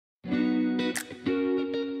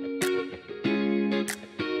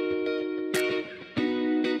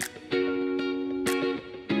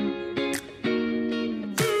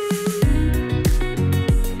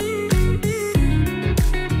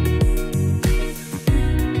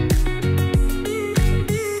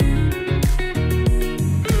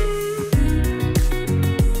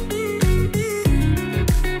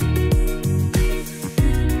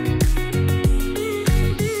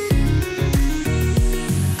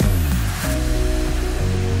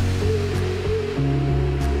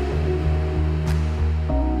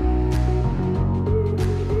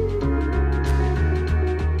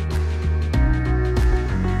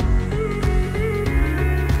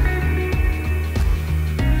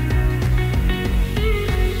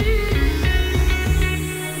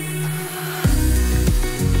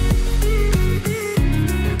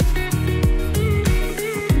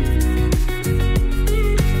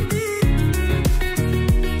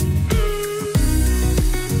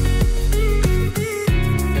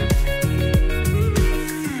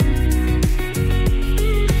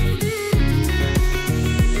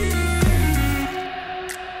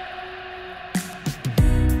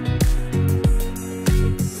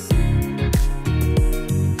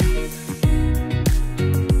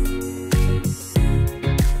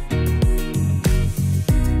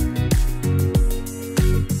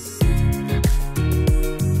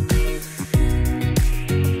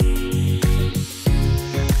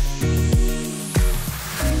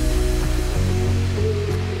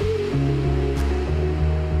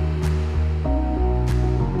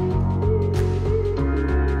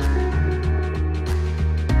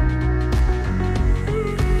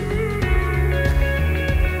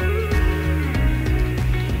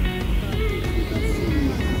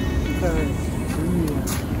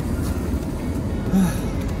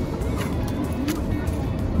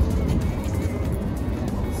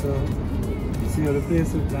So, see how the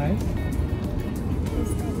place looks nice?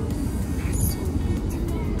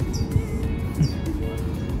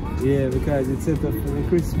 Yeah, because it's set up for the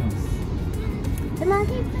Christmas. The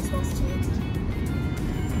market Christmas tree?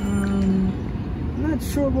 Not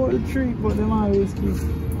sure about the tree, but they always keep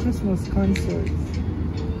Christmas concerts.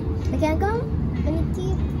 We can come? When it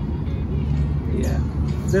keep? Yeah,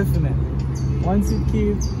 definitely. Once it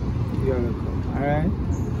keeps, you gotta come, alright?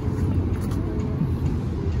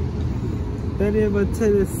 Daddy ever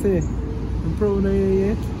tell you, say, I'm proud of you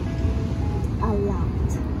yet? A lot.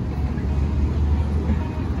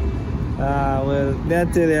 Well,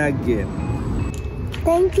 they'll tell you again.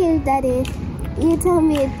 Thank you, Daddy. You tell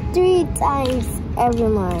me it 3 times every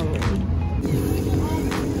morning.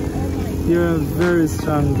 You're a very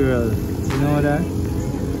strong girl, you know that?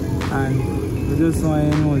 And I just want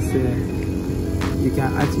you to know, say, you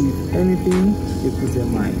can achieve anything you put your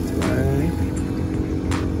mind to, alright?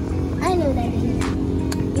 I know, Daddy.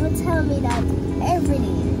 You tell me that every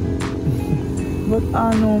day. But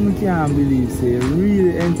I know I can't believe, say, you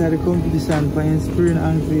really enter the competition for spring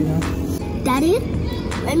and cleaner. Daddy,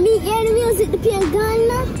 when me hear the music, the pain gone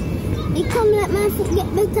now, it come let my foot get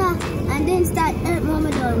better and then start hurt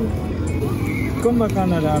mama down. Come back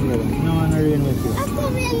under the umbrella. No one rain with you. I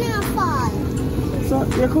come here now fall. So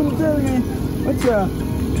you couldn't tell me what's your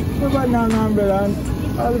back down the umbrella and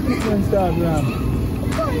all the people start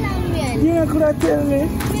running. Come on, man. You could have tell me.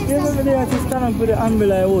 You never there to stand up with the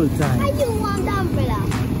umbrella the whole time. And you want the umbrella?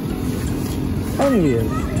 Anyway,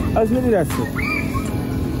 as me did that say,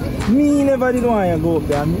 me never did want you to go up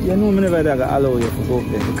there. You know me never did allow you to go up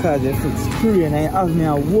there because your foot spraying and you have me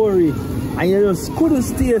a worry and you just couldn't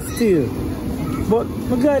stay still. But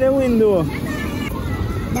I got the window.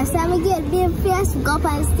 That's why I get being fierce, go up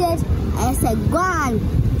on stage and I said, go on.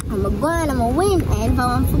 I'm going to go on, I'm going to win. I never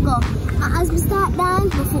want to go. And as we start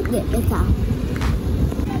dance, my foot get better.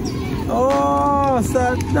 Oh,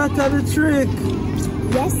 so that's the trick.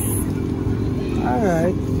 Yes.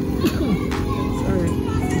 Alright. Sorry.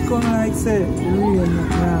 You come like say, you really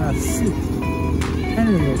not sick.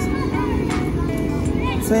 Anyways.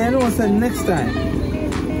 So you know say next time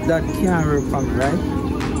that can't work for me, right?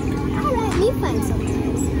 I like me fun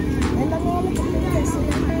sometimes. Remember me a little princess?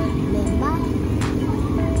 Remember?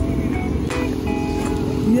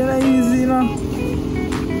 You're not easy, you know?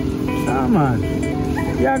 Come on.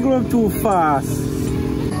 You grow up too fast.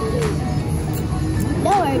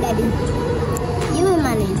 Don't worry, Daddy. You will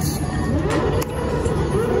manage.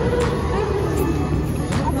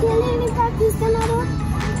 I can't let me practice tomorrow.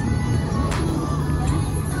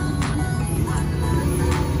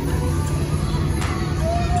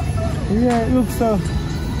 Yeah, it looks so.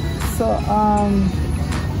 So,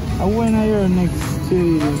 when are your next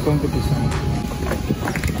cheerleading competition?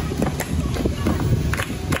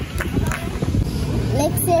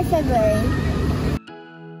 Next year, February.